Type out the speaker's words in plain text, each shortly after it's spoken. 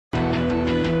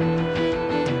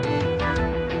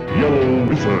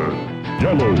Luther,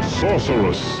 Yellow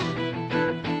Sorceress.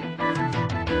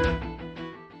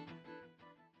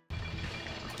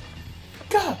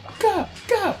 Go, go,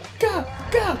 go, go,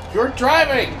 go! You're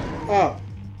driving! Oh.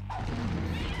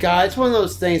 God, it's one of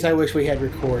those things I wish we had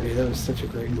recorded. That was such a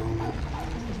great moment.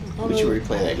 We should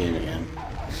replay that game again.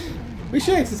 We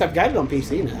should, since I've got it on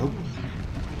PC now.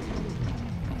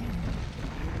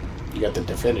 You got the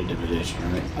definitive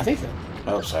edition, right? I think so.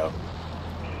 Oh, so.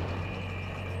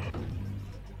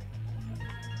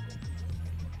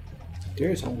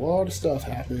 There's a lot of stuff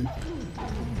happening.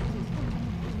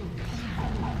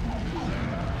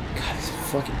 God, this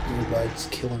fucking earbud's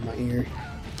killing my ear.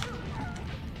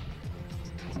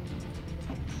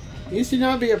 It used to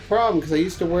not be a problem because I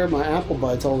used to wear my Apple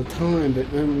Buds all the time, but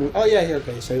oh yeah, here,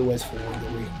 okay, so it was 4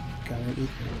 that we got it.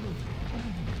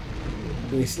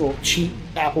 These little cheap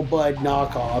Apple Bud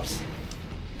knockoffs.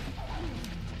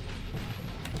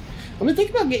 I'm gonna think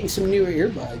about getting some newer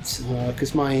earbuds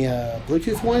because my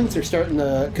Bluetooth ones are starting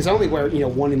to. Because I only wear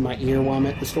one in my ear while I'm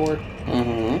at the store.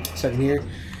 Mm-hmm. So I can hear,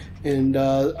 and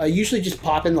I usually just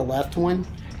pop in the left one,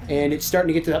 and it's starting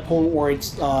to get to that point where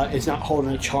it's not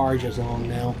holding a charge as long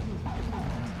now.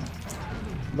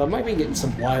 But I might be getting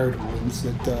some wired ones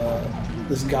that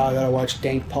this guy that I watch,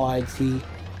 Dank Pods, he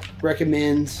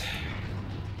recommends.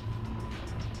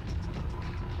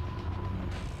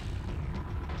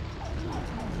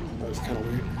 That was kind of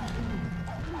weird.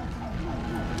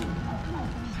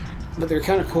 But they're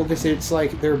kind of cool because it's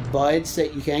like they're buds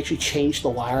that you can actually change the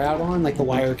wire out on, like the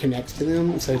wire connects to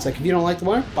them. So it's like if you don't like the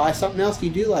wire, buy something else you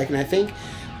do like. And I think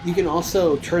you can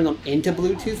also turn them into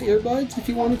Bluetooth earbuds if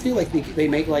you wanted to. Like they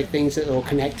make like things that will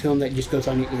connect to them that just goes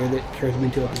on your ear that turns them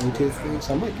into a Bluetooth thing.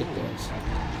 So I might get those.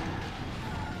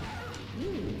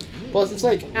 Plus, it's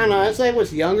like, I don't know, as I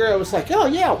was younger, I was like, oh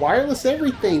yeah, wireless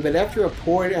everything. But after a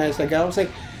point, as I got, I was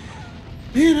like,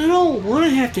 man, I don't want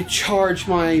to have to charge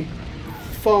my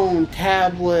phone,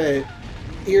 tablet,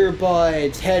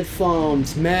 earbuds,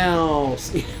 headphones,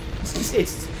 mouse.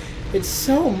 It's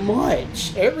so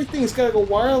much. Everything's got to go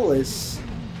wireless.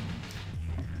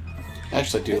 I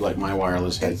actually do like my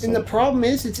wireless headset. And the problem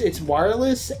is, it's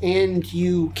wireless, and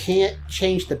you can't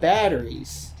change the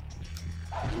batteries.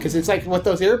 Because it's like with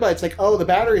those earbuds, like, oh, the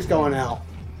battery's going out.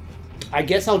 I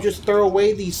guess I'll just throw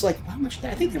away these, like, how much?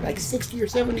 I think they're like $60 or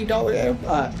 $70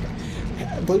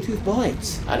 Bluetooth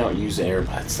buds. I don't use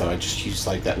earbuds, so I just use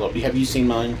like that little. Have you seen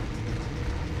mine?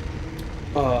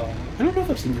 I don't know if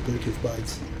I've seen your Bluetooth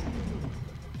buds.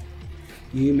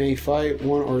 You may fight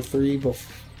 1 or 3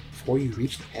 before you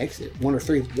reach the exit. 1 or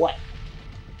 3 what?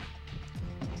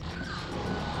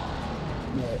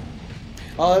 What?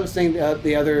 Oh, I was saying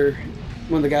the other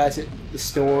one of the guys at the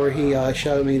store. He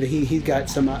showed me that he got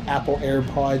some Apple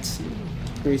AirPods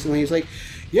recently. He's like,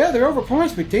 yeah, they're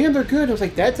overpriced, but damn, they're good. I was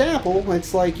like, that's Apple.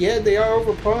 It's like, yeah, they are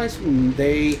overpriced, and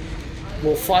they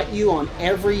will fight you on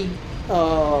every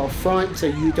front, so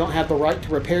you don't have the right to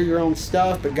repair your own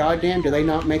stuff, but goddamn, do they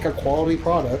not make a quality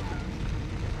product.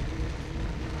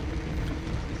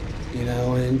 You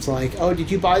know, and it's like, oh, did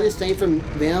you buy this thing from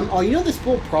them? Oh, you know this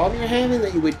little problem you're having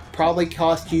that it would probably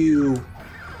cost you,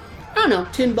 I don't know,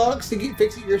 $10 to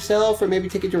fix it yourself, or maybe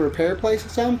take it to a repair place or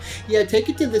something? Yeah, take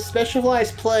it to this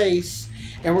specialized place,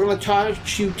 and we're going to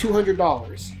charge you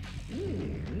 $200.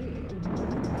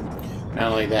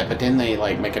 Not only that, but then they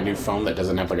like make a new phone that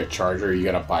doesn't have like a charger. You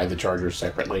gotta buy the charger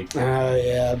separately.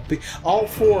 Yeah, all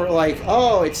for like,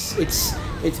 oh, it's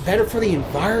better for the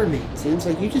environment. And it's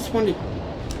like you just want to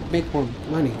make more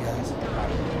money, guys.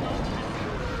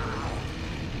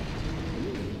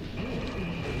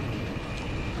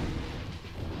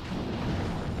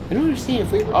 I don't understand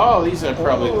if we were... Oh, these are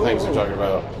probably the things they're talking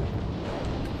about.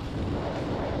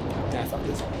 I thought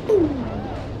this.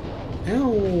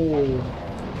 Ow.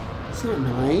 It's not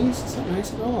nice. It's not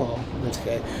nice at all. That's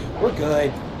okay. We're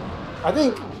good. I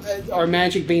think our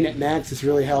magic being at max has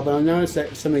really helped. I've noticed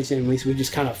that some of these enemies we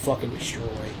just kind of fucking destroy.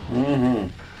 Mm-hmm.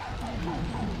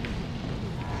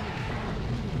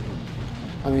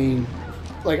 I mean,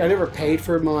 like, I never paid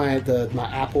for my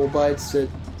Apple Buds that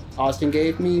Austin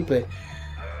gave me, but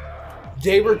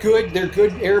they were good. They're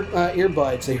good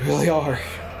earbuds. They really are.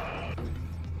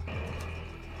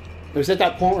 It was at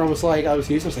that point where I was like,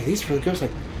 these are really good. I was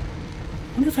like,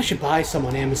 I wonder if I should buy some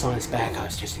on Amazon as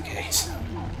backups just in case.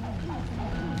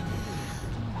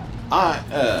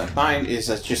 Mine is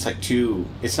just like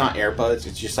it's not earbuds,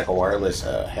 it's just like a wireless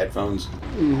headphones.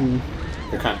 Mm-hmm.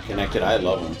 They're kind of connected. I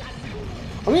love them.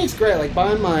 I mean, it's great. Like,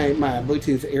 buying my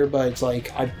Bluetooth earbuds,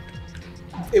 like,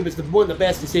 it was one of the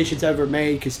best decisions I've ever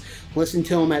made, because listening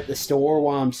to them at the store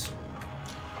while I'm...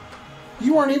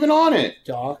 You weren't even on it!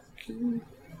 Talking.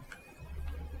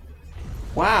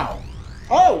 Wow.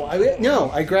 Oh,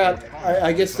 I grabbed.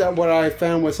 I guess that what I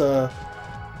found was a.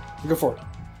 Go for it.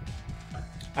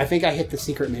 I think I hit the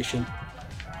secret mission.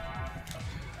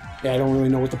 Yeah, I don't really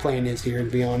know what the plan is here, to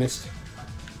be honest.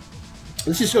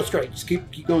 Let's just go straight. Just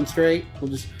keep going straight.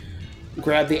 We'll just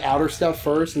grab the outer stuff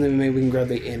first, and then maybe we can grab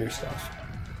the inner stuff.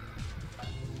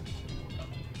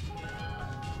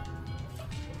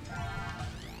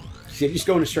 See, just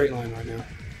go in a straight line right now.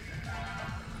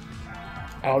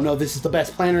 I don't know if this is the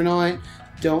best plan or not.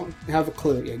 Don't have a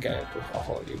clue. Yeah, got it. I'll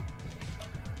follow you.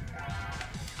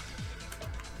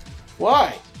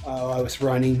 Why? Oh, I was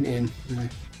running and...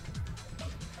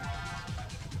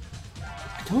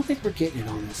 I don't think we're getting it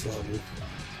on this level.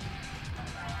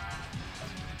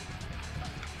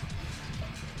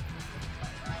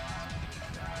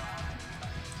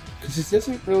 Because this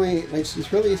isn't really...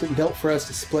 This really isn't built for us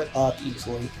to split up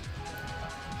easily.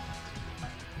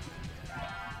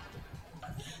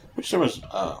 Which there was...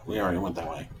 we already went that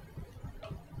way.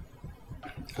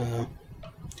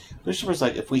 Which there was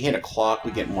like, if we hit a clock,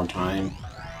 we get more time.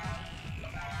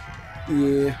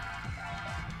 Yeah.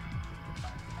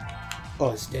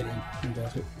 Oh, it's dead end. Who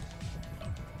does it?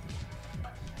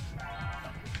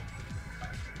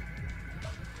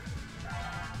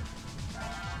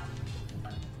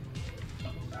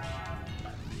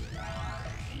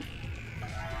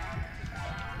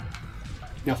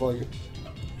 Now follow you.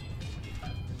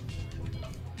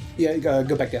 Yeah,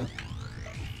 go back down.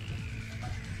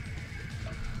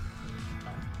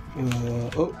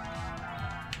 Oh.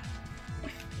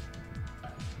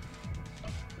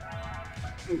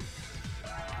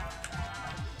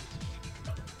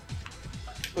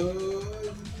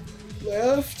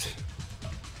 Left.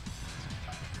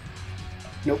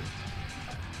 Nope.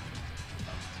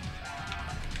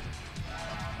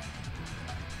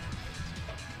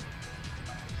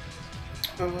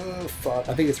 Fuck.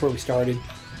 I think that's where we started.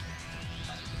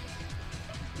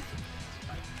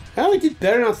 Oh, we did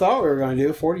better than I thought we were going to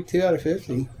do. 42 out of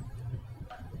 50.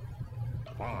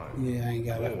 5, Yeah, I ain't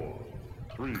got a 4,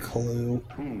 3, clue.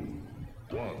 2,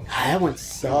 1. That one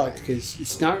sucked because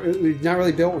it's not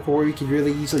really built where we could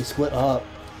really easily split up.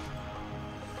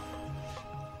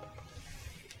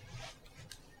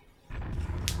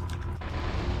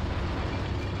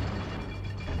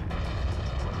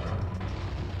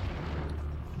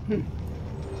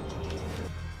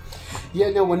 Yeah,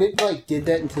 no, when it like did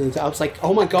that into the, I was like,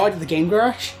 oh my god, did the game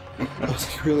crash? I was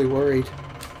like really worried.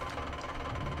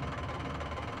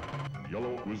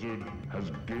 Yellow Wizard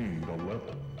has gained a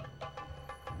level.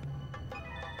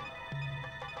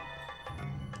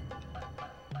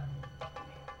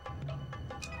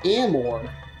 And more.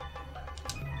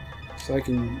 So I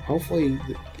can, hopefully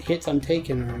the hits I'm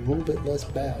taking are a little bit less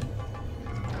bad.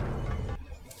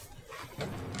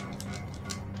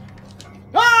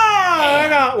 Ah! I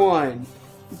got one!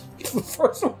 It's the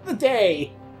first one of the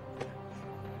day!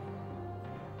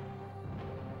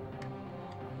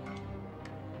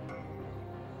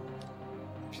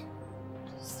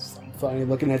 Funny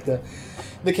looking at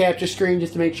the capture screen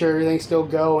just to make sure everything's still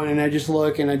going, and I just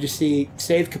look and I just see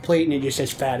save complete and it just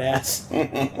says fat ass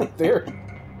there.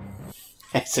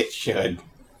 As it should.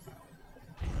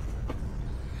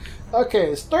 Okay,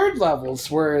 this third level's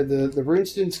where the rune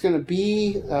student's gonna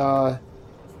be.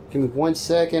 Give me 1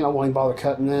 second, I won't even bother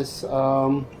cutting this.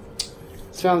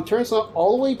 It's found turns out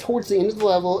all the way towards the end of the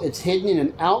level. It's hidden in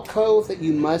an alcove that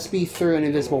you must be through an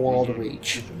invisible wall to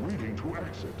reach. Is waiting to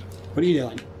exit. What are you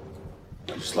doing?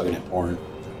 Just looking at porn.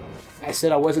 I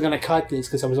said I wasn't going to cut this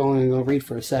because I was only going to read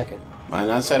for a second.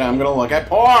 And I said I'm going to look at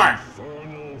porn!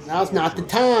 Now's not the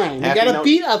time. We Happy gotta no-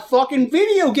 beat a fucking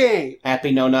video game!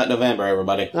 Happy No Nut November,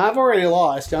 everybody. I've already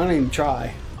lost. Don't even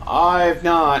try. I've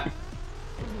not.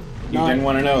 You Not- didn't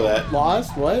want to know that.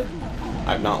 Lost? What?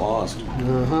 I've not lost.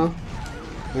 Uh-huh.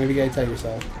 Maybe you gotta tell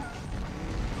yourself.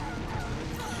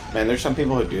 Man, there's some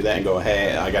people who do that and go,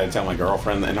 hey, I gotta tell my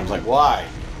girlfriend, and I'm like, why?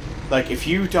 Like, if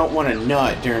you don't want to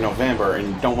nut during November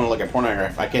and don't want to look at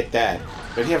pornography, I get that.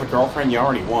 But if you have a girlfriend, you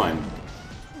already won.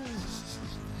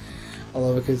 I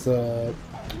love it because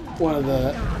one of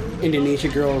the Indonesia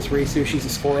girls, Risu, she's a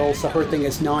squirrel, so her thing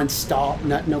is non-stop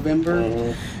Nut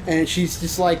November. And she's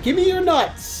just like, give me your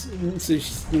nuts! And so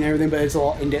she's everything, but it's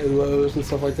all into uos and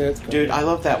stuff like that. It's cool. Dude, I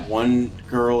love that one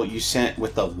girl you sent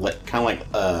with the, kind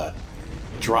of like,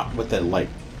 drop, with the, like,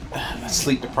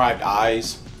 sleep-deprived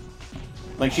eyes.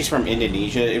 Like, she's from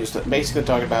Indonesia. It was basically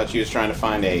talking about she was trying to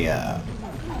find a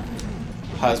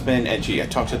husband, and she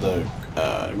talked to the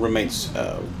roommate's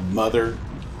mother,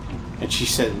 and she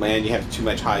said, man, you have too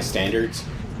much high standards.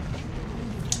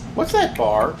 What's that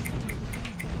bar?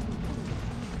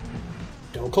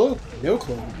 No clue. No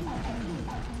clue.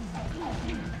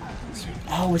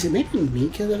 Oh, was it maybe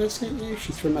Mika that I sent you?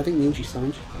 She's from, I think, Ninja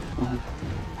Sanji.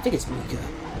 I think it's Mika.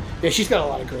 Yeah, she's got a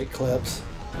lot of great clips.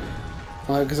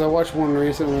 Because I watched one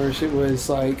recently where it was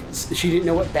like, she didn't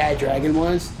know what Bad Dragon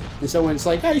was. And someone's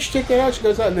like, hey, you should check that out. She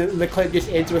goes out, and the clip just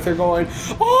ends with her going,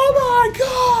 oh my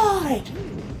god!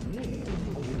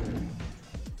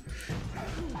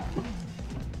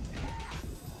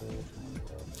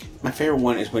 My favorite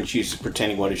one is when she's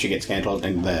pretending what if she gets canceled,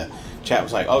 and the chat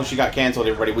was like, oh, she got canceled,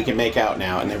 everybody, we can make out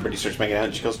now. And everybody starts making out,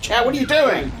 and she goes, chat, what are you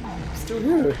doing? Still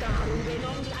here.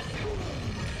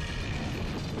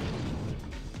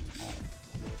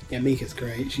 Yeah, Mika's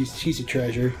great. She's a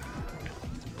treasure.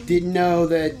 Didn't know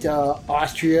that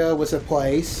Austria was a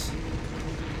place.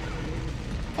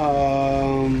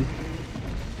 Oh,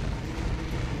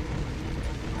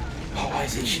 what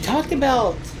is it? She talked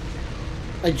about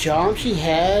a job she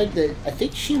had that I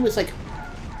think she was like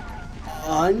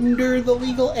under the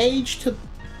legal age to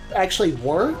actually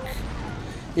work,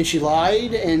 and she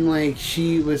lied, and like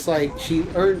she was like she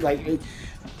earned like.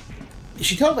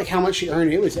 She told like how much she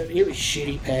earned. It was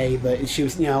shitty pay, but she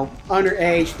was, you know,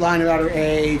 underage, lying about her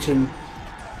age and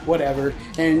whatever.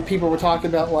 And people were talking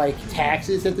about like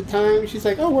taxes at the time. She's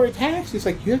like, "Oh, what are taxes?" It's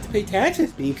like, "You have to pay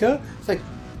taxes, Mika." It's like,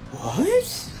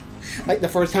 "What?" Like the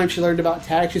first time she learned about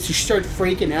taxes, she started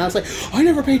freaking out. It's like, "I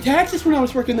never paid taxes when I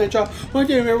was working that job." One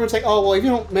day, everyone's like, "Oh, well, if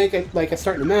you don't make it like a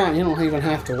certain amount, you don't even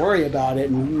have to worry about it,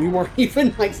 and you weren't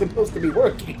even like supposed to be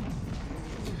working."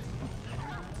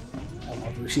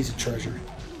 She's a treasure.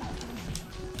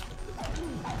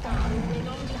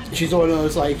 She's one of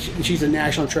those, like, she's a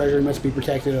national treasure and must be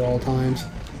protected at all times.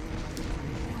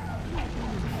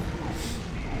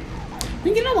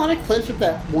 We get a lot of clips of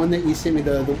that one that you sent me,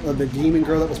 the demon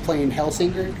girl that was playing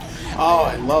Hellsinger. Oh,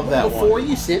 I love that one. Before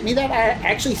you sent me that, I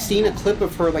actually seen a clip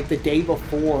of her, like, the day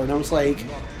before, and I was like,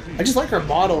 I just like her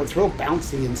model. It's real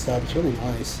bouncy and stuff. It's really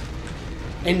nice.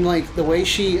 And like the way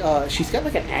she's got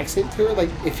like an accent to her. Like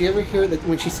if you ever hear that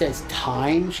when she says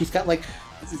time, she's got like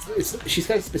she's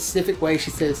got a specific way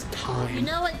she says time. You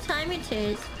know what time it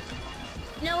is?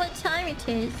 You know what time it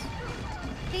is?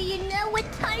 Do you know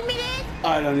what time it is?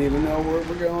 I don't even know where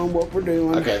we're going, what we're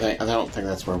doing. Okay, I don't think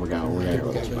that's where we're going. We're gonna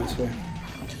go this way.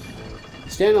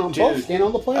 Stand on both. Stand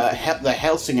on the plate. The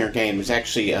Hellsinger game is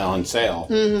actually on sale.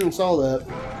 I saw that.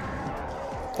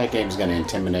 That game's gonna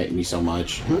intimidate me so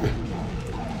much.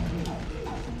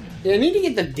 Yeah, I need to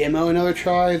get the demo another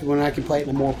try when I can play it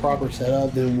in a more proper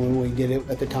setup than when we did it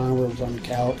at the time where it was on the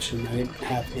couch and I didn't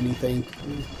have anything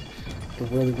to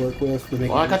really work with.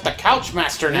 Well, I got the Couch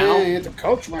Master now. Yeah, the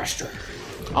Couch Master.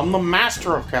 I'm the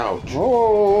master of couch.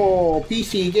 Oh,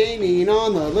 PC gaming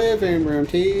on the living room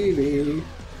TV.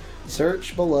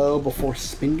 Search below before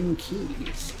spending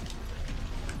keys.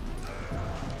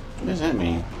 What does that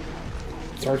mean?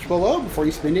 Search below before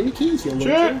you spend any keys. You'll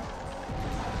Sure. look.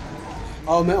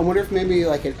 Oh, man, I wonder if maybe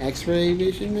like an X-ray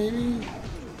vision, maybe.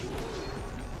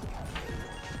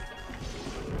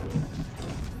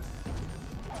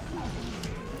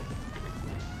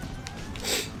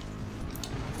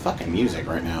 Fucking music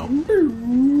right now.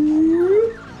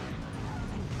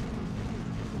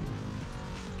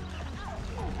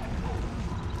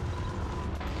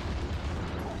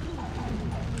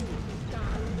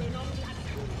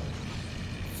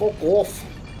 Fuck off.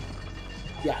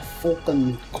 Yeah,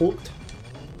 fucking cunt.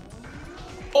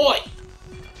 Oi!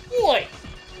 Oi!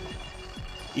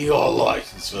 You got a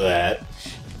license for that.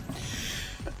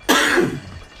 I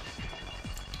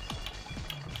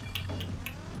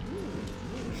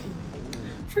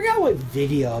forgot what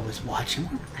video I was watching.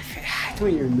 I don't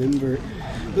even remember.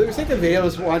 There was like a video I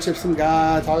was watching of some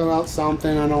guy talking about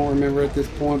something. I don't remember at this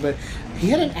point, but he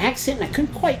had an accent and I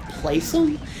couldn't quite place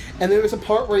him. And there was a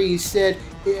part where he said,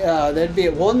 that'd be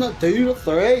at 1, 2,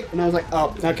 3. And I was like,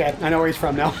 oh, okay, I know where he's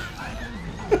from now.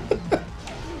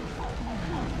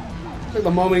 Like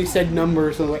the moment he said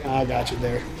numbers, I was like, oh, I got you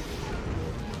there.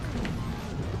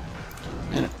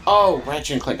 And, oh,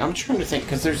 Ratchet and Clank. I'm trying to think,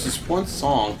 because there's this one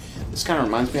song, this kind of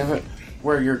reminds me of it,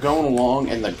 where you're going along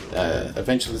and the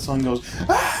eventually the song goes,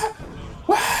 ah,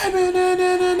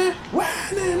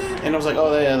 and I was like,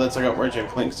 oh, yeah, that's like a Ratchet and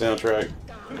Clank soundtrack.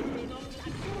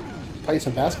 Play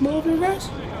some basketball over here, guys?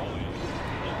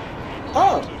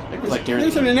 Oh, It was like during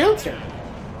there's an announcer.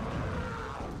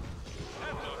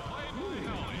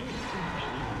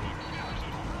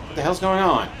 What the hell's going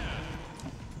on?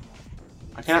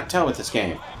 I cannot tell with this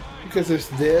game. Because there's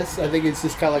this. I think it's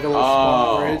just kind of like a little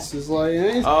spot where it's just like,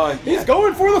 he's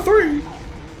going for the 3. I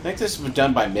think this was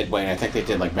done by Midway, and I think they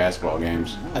did like basketball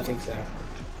games. I think so.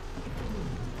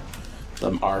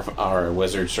 Our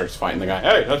wizard starts fighting the guy.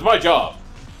 Hey, that's my job.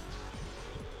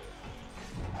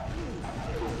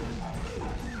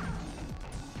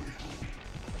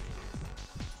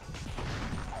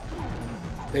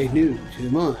 They knew too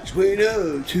much. We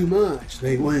know too much.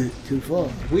 They went too far.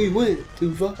 We went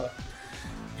too far.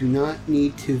 Do not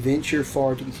need to venture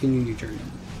far to continue your journey.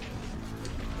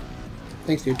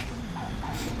 Thanks, dude.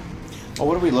 Well,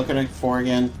 what are we looking for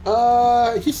again?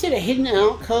 It just said a hidden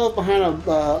alcove behind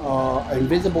a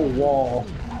invisible wall.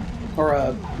 Or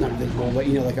a, not invisible, but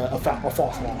you know, like a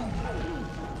false wall.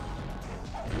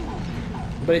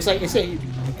 But it's like, it's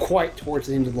quite towards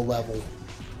the end of the level.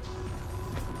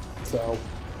 So.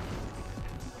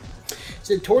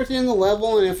 So towards the end of the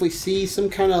level, and if we see some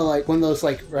kind of like one of those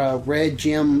like red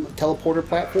gem teleporter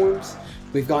platforms,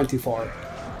 we've gone too far.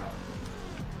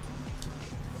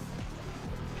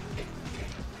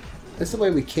 That's the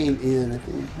way we came in, I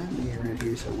think. Might be around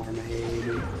here somewhere,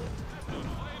 maybe.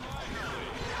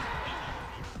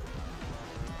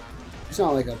 It's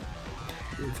not like a...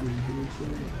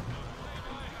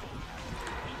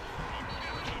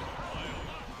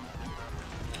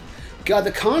 God,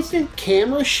 the constant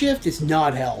camera shift does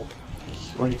not help.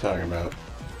 What are you talking about?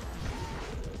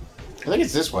 I think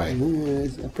it's this way.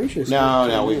 I'm pretty sure it's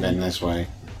No, we've been this way.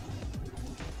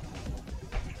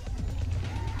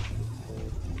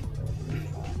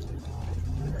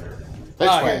 This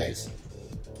way. Here it is.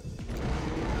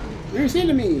 There's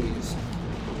enemies.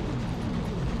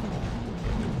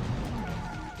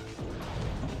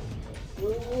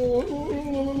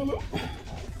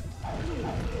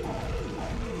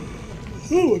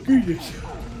 Oh my goodness.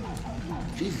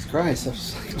 Jesus Christ. I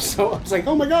was like,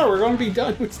 oh my god, we're going to be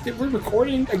done. We're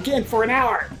recording again for an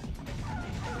hour.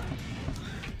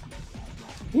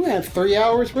 We have 3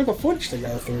 hours worth of footage to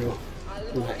go through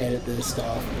when I edit this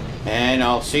stuff. And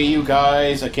I'll see you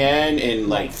guys again in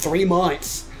like 3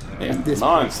 months. Yeah,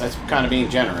 months. That's kind of being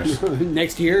generous.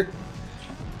 Next year.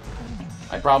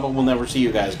 I probably will never see you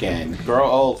guys again. Grow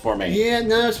old for me. Yeah,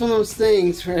 no, it's one of those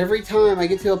things. For every time I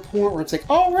get to a point where it's like,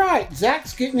 all right,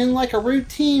 Zach's getting in like a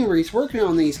routine where he's working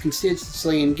on these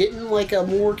consistently and getting like a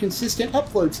more consistent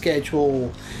upload schedule.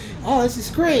 Oh, this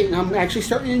is great. And I'm actually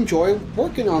starting to enjoy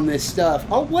working on this stuff.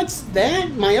 Oh, what's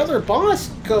that? My other boss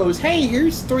goes, hey,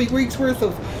 here's 3 weeks worth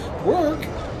of work.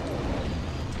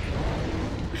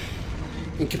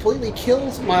 And completely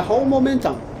kills my whole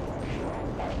momentum.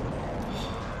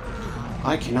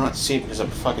 I cannot see because of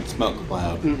a fucking smoke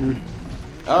cloud.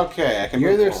 Okay, I can You're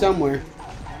move there forward. somewhere.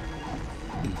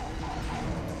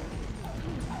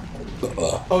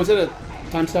 Oh, is it a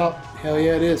time stop? Hell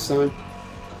yeah, it is, son.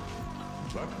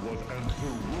 That was an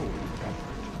heroic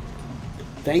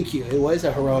effort. Thank you. It was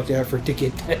a heroic effort to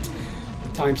get that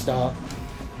time stop.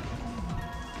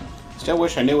 Still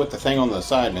wish I knew what the thing on the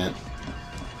side meant.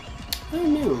 I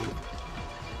don't know.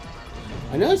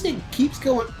 I notice it keeps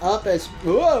going up as...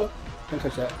 Whoa! Don't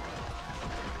touch that.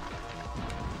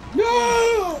 No!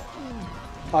 Oh,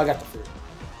 I got the fruit.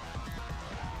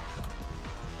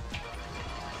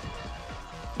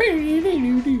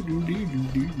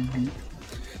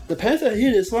 The path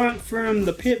ahead is locked from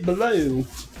the pit below.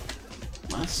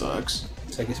 That sucks.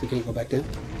 So I guess we can't go back down.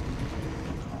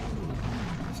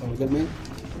 Sound good, man?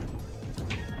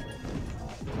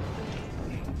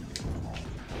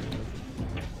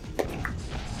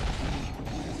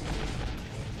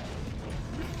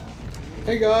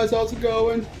 Hey guys, how's it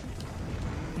going?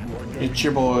 It's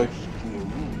your boy.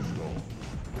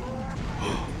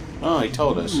 Oh, he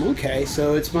told us. Okay,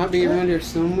 so it might be around here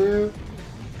somewhere.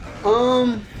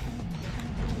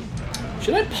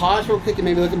 Should I pause real quick and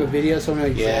maybe look at my video so I know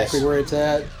exactly where it's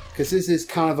at? Because this is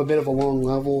kind of a bit of a long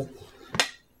level.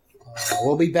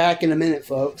 We'll be back in a minute,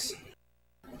 folks.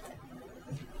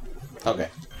 Okay.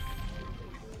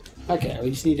 Okay, we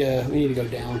just need to go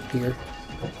down here.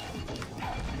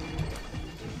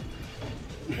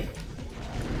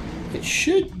 It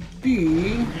should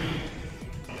be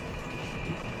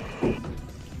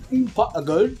pot of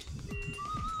gold.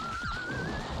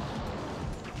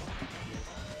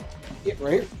 Yeah,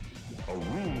 right. A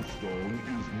rune stone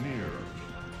is near.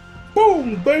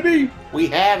 Boom, baby! We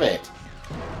have it.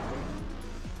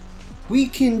 We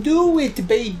can do it,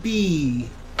 baby!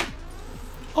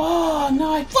 Oh,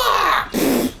 nice! Fuck!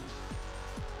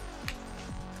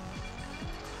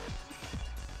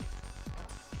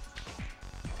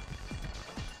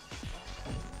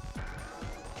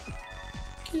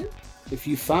 If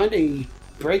you find a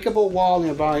breakable wall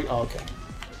nearby... Oh, okay.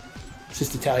 It's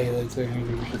just to tell you that it's there.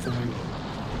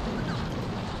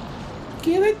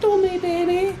 Give it to me,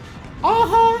 baby!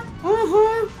 Uh-huh!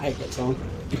 Uh-huh! I hate that song.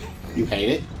 You hate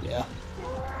it? Yeah.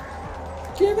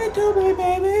 Give it to me,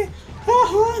 baby!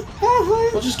 Uh-huh! Uh-huh!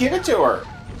 Well, just give it to her.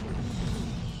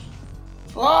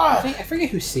 Ah! I forget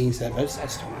who sings that, but I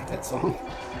just don't like that song.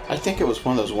 I think it was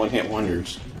one of those one-hit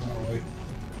wonders. Probably.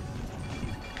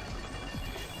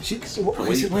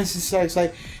 What's his song? It's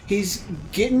like, he's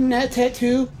getting that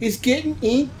tattoo, he's getting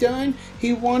ink done,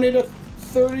 he wanted a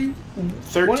 13,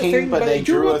 but they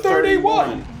drew a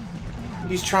 31.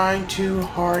 He's trying too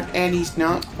hard and he's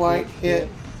not quite hit,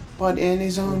 but in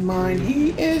his own mind, he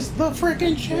is the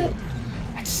freaking shit.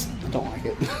 I don't like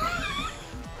it.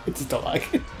 I just don't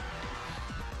like it.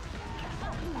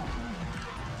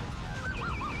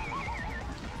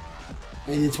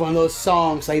 And it's one of those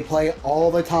songs they play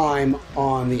all the time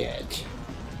on the Edge.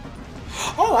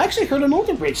 Oh, I actually heard an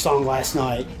Alter Bridge song last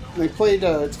night. They played,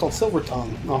 it's called Silver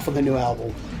Tongue, off of the new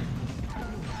album.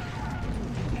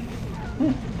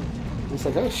 I was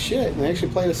like, oh shit, and they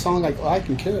actually played a song like I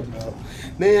Can Care About.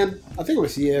 Man, I think it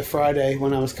was, Friday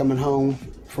when I was coming home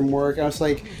from work. I was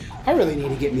like, I really need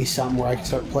to get me something where I can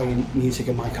start playing music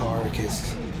in my car,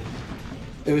 because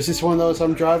it was just one of those,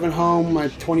 I'm driving home, my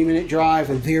 20-minute drive,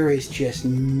 and there is just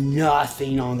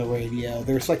nothing on the radio.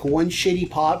 There's like one shitty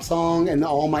pop song, and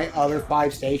all my other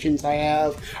 5 stations I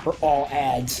have are all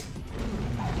ads.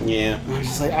 Yeah. And I was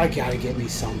just like, I gotta get me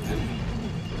something.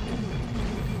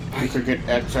 You could get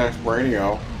excess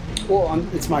radio. Well,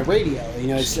 it's my radio,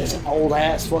 it's this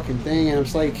old-ass fucking thing, and I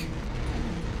was like,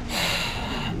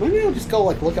 maybe I'll just go,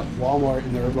 like, look up Walmart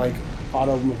in their, like,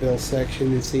 automobile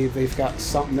section and see if they've got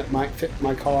something that might fit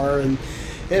my car, and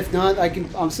if not,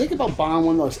 I'm thinking about buying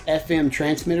one of those FM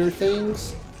transmitter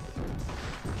things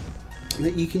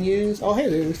that you can use. Oh hey,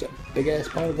 there's a big ass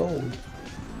pot of gold.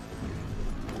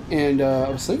 And I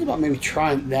was thinking about maybe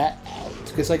trying that out,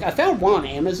 because like I found one on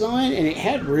Amazon and it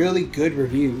had really good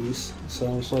reviews, so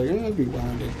I was like, I'd be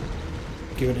willing to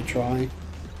give it a try.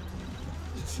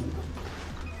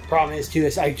 Problem is too,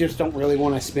 is I just don't really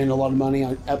want to spend a lot of money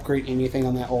on upgrade anything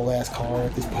on that old ass car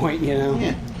at this point,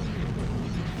 Yeah.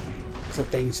 So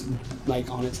things like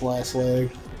on its last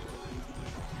leg.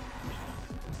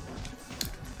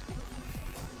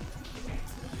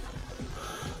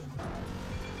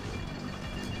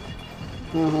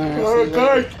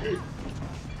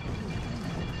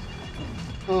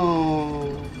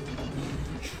 Oh.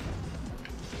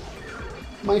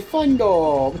 My fun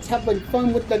dog. Let's having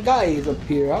fun with the guys up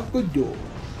here. How good dog.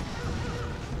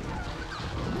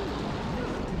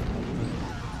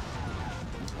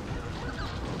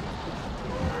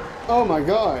 Oh my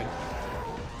god.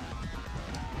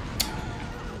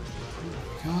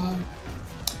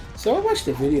 So I watched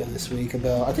a video this week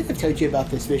about, I think I've told you about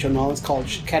this visual novel. It's called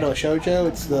Kato Shoujo.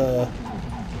 It's the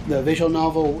visual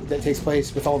novel that takes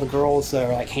place with all the girls that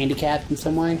are like handicapped in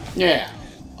some way. Yeah.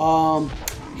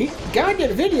 Guy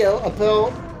did a video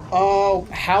about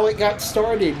how it got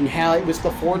started and how it was the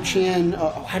 4chan,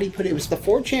 how do you put it? It was the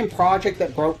 4chan project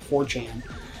that broke 4chan.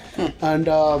 And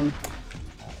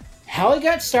how it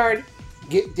got started,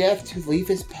 get death to leave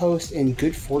his post and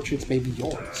good fortunes may be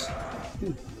yours.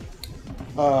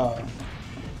 Oh,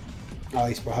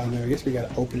 he's behind there. I guess we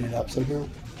gotta open it up somehow.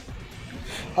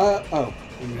 Oh,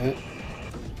 wait a minute.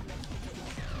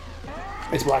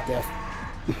 It's Black Death.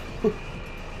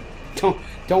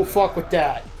 Don't fuck with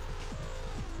that.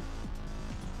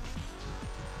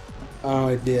 Oh,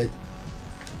 it did.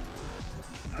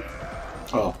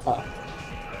 Oh.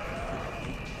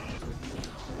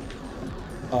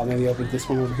 Oh, maybe open this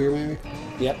one over here, maybe?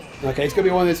 Yep. Okay, it's gonna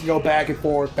be one that's gonna go back and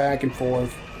forth, back and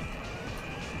forth.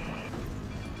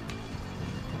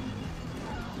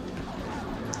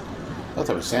 I thought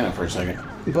that was Santa for a second.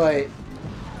 But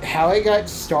how it got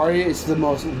started is the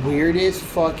most weirdest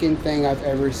fucking thing I've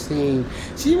ever seen.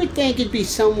 So you would think it'd be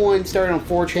someone started on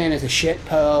 4chan as a shit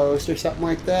post or something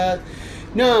like that.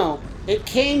 No, it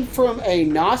came from a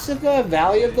Nausicaa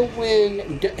Valley of the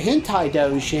Wind hentai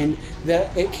dojin.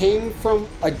 That it came from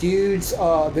a dude's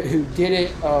who did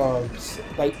it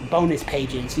like bonus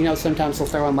pages. Sometimes they'll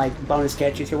throw in like bonus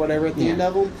sketches or whatever at the end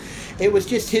of them. It was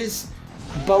just his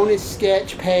bonus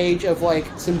sketch page of like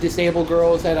some disabled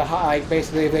girls at a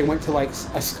basically they went to like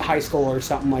a high school or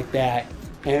something like that,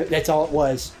 and that's all it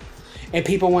was. And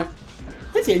people went,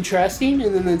 that's interesting,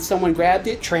 and then someone grabbed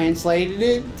it, translated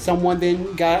it, someone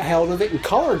then got hold of it and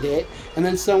colored it, and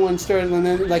then someone started, and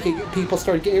then like people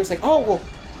started getting, it was like, oh well,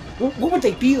 what would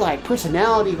they be like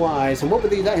personality wise, and what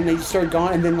would they, and they started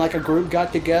going, and then like a group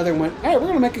got together and went, hey, we're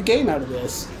gonna make a game out of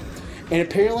this. And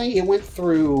apparently it went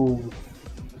through,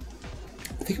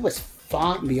 I think it was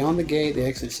Font, Beyond the Gate, the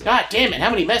Exit. God damn it, how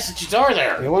many messages are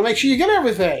there? You want to make sure you get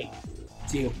everything.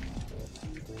 It's you.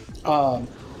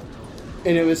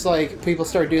 And it was like, people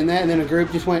started doing that, and then a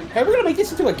group just went, hey, we're going to make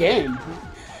this into a game.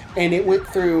 And it went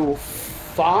through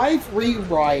 5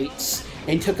 rewrites,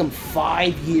 and took them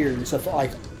 5 years of like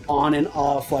on and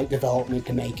off like development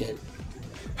to make it.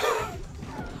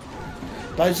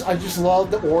 I just love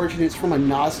the origin. It's from a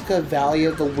Nausicaa Valley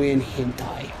of the Wind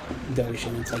hentai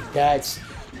version. It's like, that's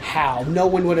how. No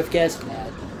one would have guessed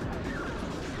that.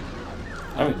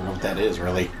 I don't even know what that is,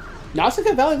 really.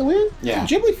 Nausicaa Valley of the Wind? Yeah.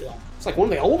 It's a Ghibli film. It's like one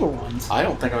of the older ones. I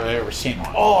don't think I've ever seen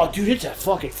one. Oh, dude, it's a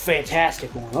fucking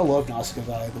fantastic one. I love Nausicaa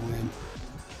Valley of the Wind.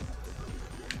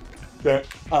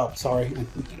 Oh, sorry. I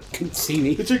couldn't see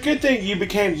me. It's a good thing you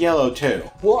became yellow, too.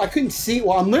 Well, I couldn't see.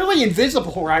 Well, I'm literally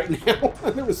invisible right now.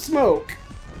 There was smoke.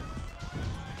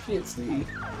 Can't see.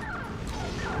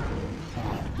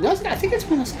 No, I think it's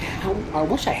one I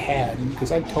wish I had,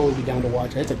 because I'd totally be down to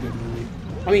watch it. It's a good movie.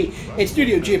 I mean, it's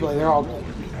Studio Ghibli. They're all good.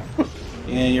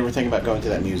 Yeah, you ever think about going to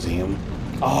that museum?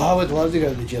 Oh, I would love to go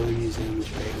to the Ghibli Museum in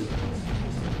Japan.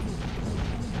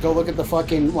 Go look at the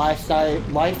fucking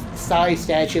life-size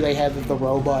statue they have of the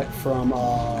robot from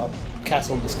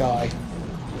Castle in the Sky.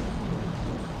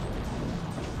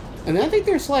 And then I think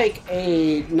there's like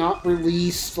a not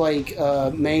released, like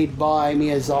made by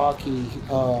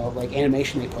Miyazaki, like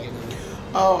animation they played in.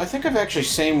 Oh, I think I've actually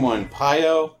seen one.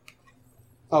 Payo.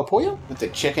 Oh, Poyo? With the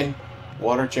chicken.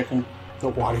 Water chicken. The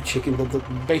water chicken.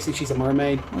 Basically, she's a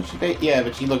mermaid. Well, yeah,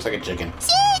 but she looks like a chicken.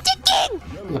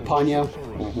 The Ponyo.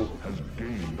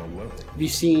 Have you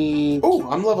seen... Oh,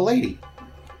 I'm Level 80.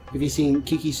 Have you seen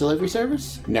Kiki's Delivery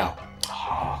Service? No.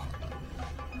 Oh.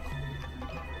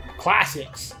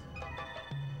 Classics.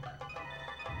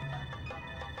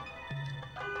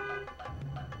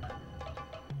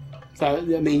 So, I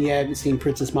mean, you haven't seen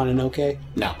Princess Mononoke?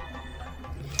 No.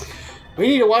 We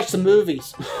need to watch the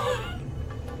movies.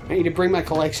 I need to bring my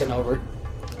collection over.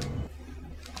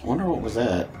 I wonder what was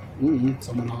that.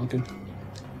 Someone honking.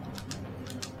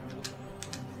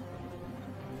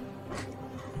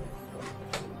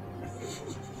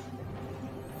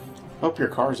 Hope your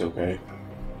car's okay.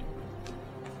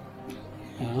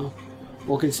 Yeah.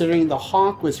 Well, considering the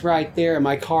honk was right there, and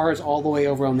my car is all the way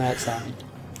over on that side.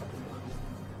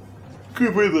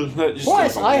 Could be that's not just.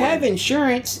 Plus, I have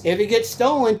insurance. If it gets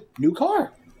stolen, new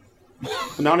car.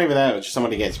 Not even that, it's just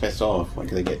somebody gets pissed off. Like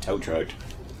they get tow trucked.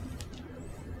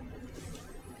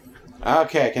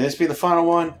 Okay, can this be the final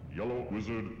one? Yellow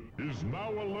Wizard is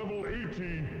now a level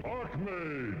 18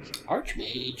 Archmage.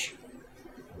 Archmage.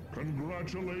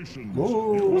 Congratulations.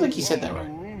 Whoa. I think he said that right.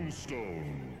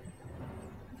 Runestone.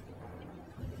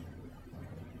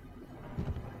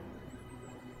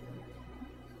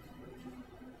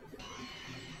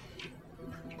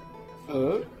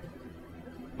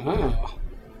 Ah.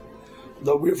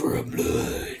 The River of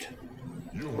Blood.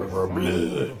 River of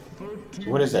Blood.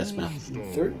 What is that smell?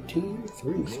 13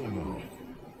 smell.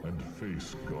 And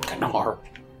face God. Canar.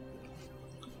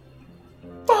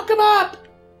 Fuck him up!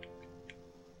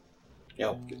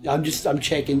 Yo. I'm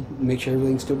checking, make sure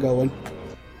everything's still going.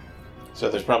 So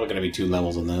there's probably going to be 2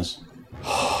 levels in this.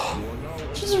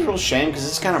 Which is a real shame, because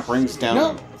this kind of brings down...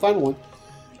 No, final one.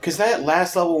 Because that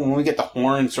last level, when we get the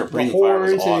horn and start The breathing fire, was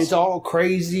horns, awesome. and it's all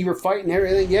crazy, we're fighting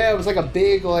everything. Yeah, it was like a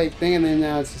big, like, thing, and then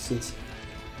now it's just this.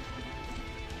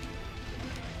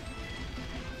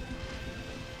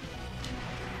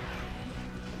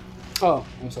 Oh,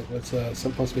 I was like, what's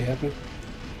supposed to be happening?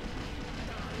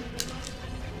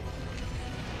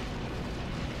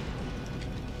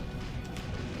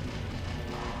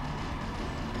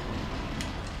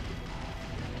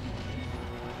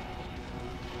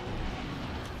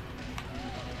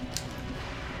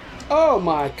 Oh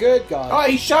my good God. Oh,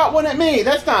 he shot one at me!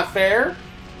 That's not fair!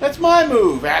 That's my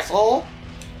move, asshole!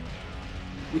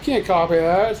 You can't copy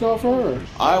that, it's not fair.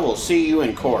 I will see you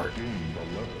in court.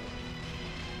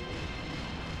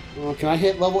 Well, can I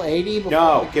hit level 80 before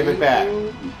No, give it back.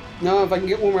 No, if I can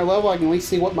get one more level, I can at least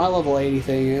see what my level 80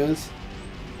 thing is.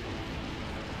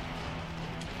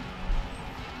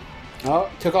 Oh,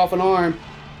 took off an arm.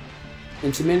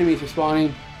 And some enemies are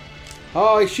spawning.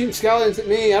 Oh, he's shooting skeletons at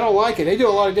me. I don't like it. They do a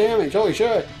lot of damage. Holy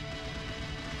shit.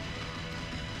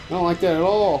 I don't like that at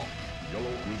all.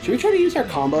 Should we try to use our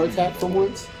combo attack for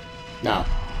once? No.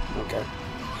 Okay.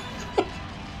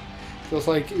 Feels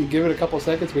like you give it a couple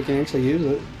seconds, we can actually use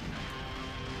it.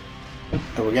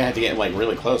 And we're gonna have to get, like,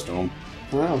 really close to him.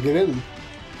 Alright, I'll get in.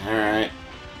 Alright.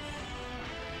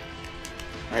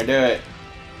 Alright, do it.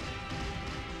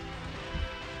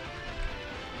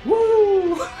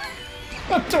 Woo!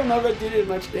 I don't know if it did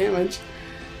much damage.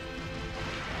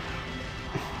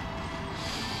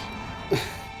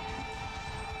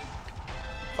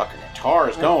 Fucking guitar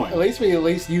is going. At least we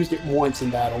used it once in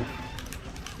battle.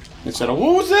 Instead of,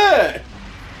 what was that?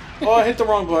 Oh, I hit the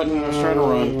wrong button. I was trying to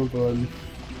run. Wrong button.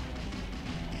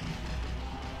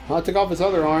 Oh, I took off his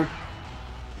other arm.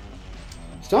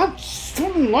 Stop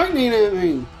shooting lightning at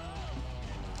me!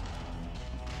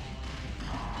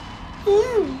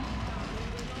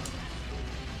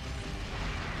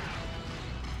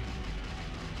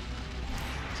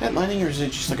 Is that lightning or is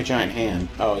it just like a giant hand?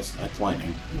 Oh, that's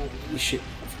lightning. You shoot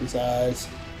from his eyes.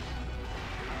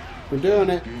 We're doing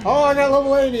it. Oh, I got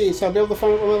level 80, so I'll be able to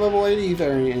find out what my level 80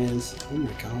 variant is. Oh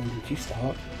my god, would you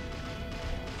stop?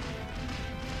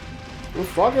 We're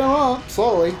fucking him up,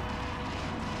 slowly.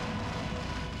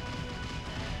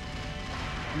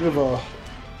 Bit of a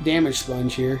damage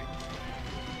sponge here.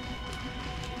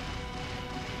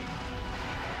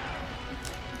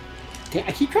 Damn,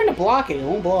 I keep trying to block it, it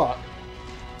won't block.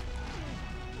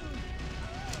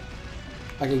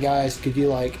 Okay, guys, could you,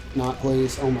 like, not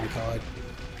please? Oh my god.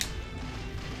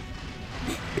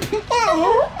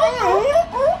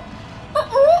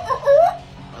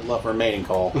 I love her mating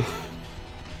call.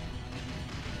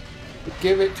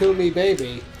 Give it to me,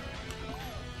 baby.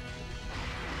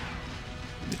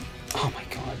 Oh my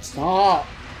god, stop!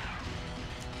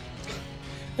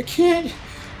 I can't!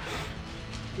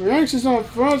 My axe is not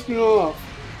fast enough!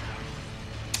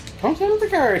 Don't tell the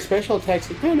car, special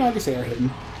attacks. No, I can say I hit him.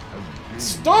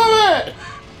 Stop it!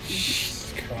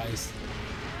 Jesus Christ.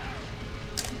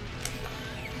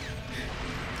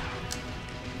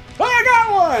 Oh, I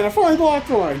got one! I finally blocked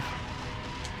one!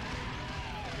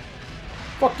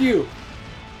 Fuck you.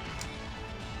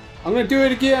 I'm gonna do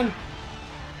it again.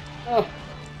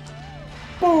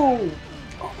 Boom!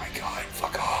 Oh my god,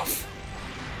 fuck off.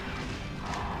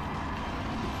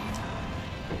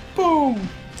 Boom!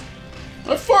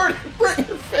 I farted right in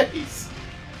your face!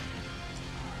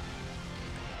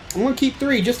 I'm gonna keep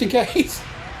 3 just in case.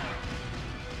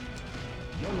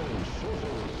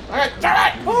 Alright,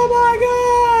 alright!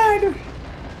 Oh my god!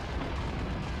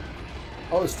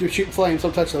 Oh, it's shooting flames.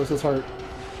 Don't touch those, it's hurt.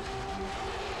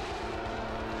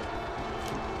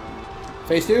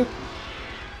 Phase 2?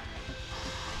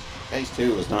 Phase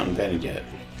 2 was not invented yet.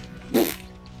 And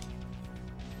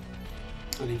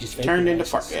he just Turned into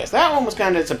fart gas. That one was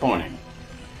kind of disappointing.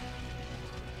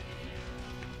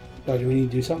 Oh, do we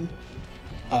need to do something?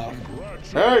 Oh.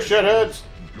 Oh, shitheads!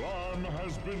 Garm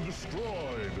has been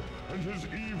destroyed, and his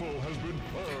evil has been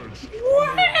purged.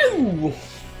 Wow!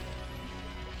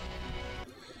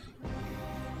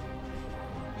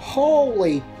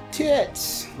 Holy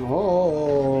tits!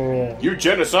 Oh. You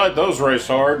genocide those race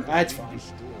hard. That's fine.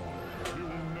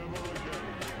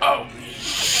 Oh,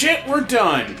 shit, we're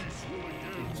done!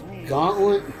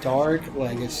 Gauntlet Dark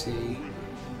Legacy.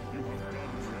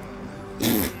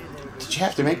 Did you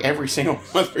have to make every single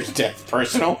mother's death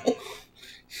personal?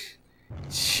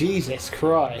 Jesus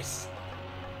Christ.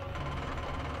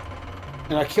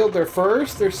 And I killed their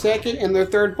first, their second, and their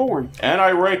third born. And I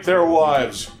rape their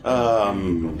wives.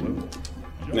 In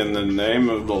the name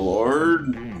of the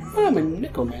Lord? I'm a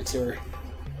necromancer.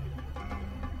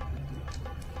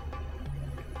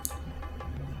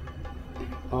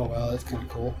 Oh wow, that's kind of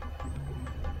cool.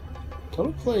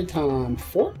 Total play time,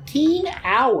 14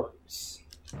 hours.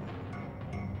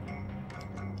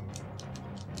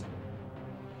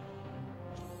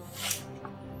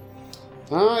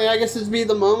 Oh yeah, I guess this would be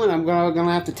the moment. I'm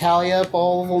gonna have to tally up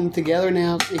all of them together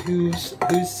now. See who's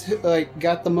like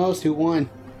got the most, who won.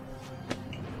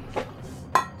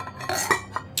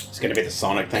 It's gonna be the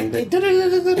Sonic thing.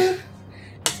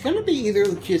 It's gonna be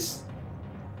either just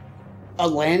a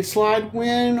landslide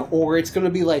win, or it's gonna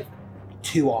be like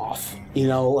 2 off. You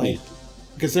know, like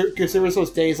because there was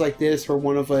those days like this where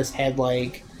one of us had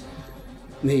like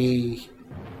the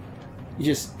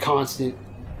just constant.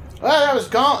 Oh, that was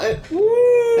Gauntlet.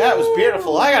 That was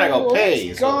beautiful. I gotta go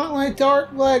pee. Gauntlet Dark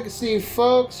Legacy,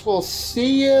 folks. We'll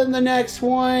see you in the next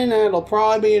one. It'll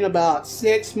probably be in about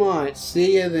 6 months.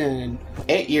 See you then.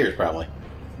 8 years, probably.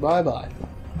 Bye-bye.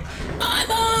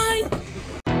 Bye-bye!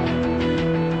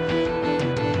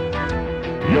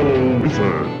 Yellow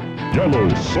Wizard, Yellow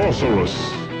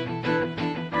Sorceress.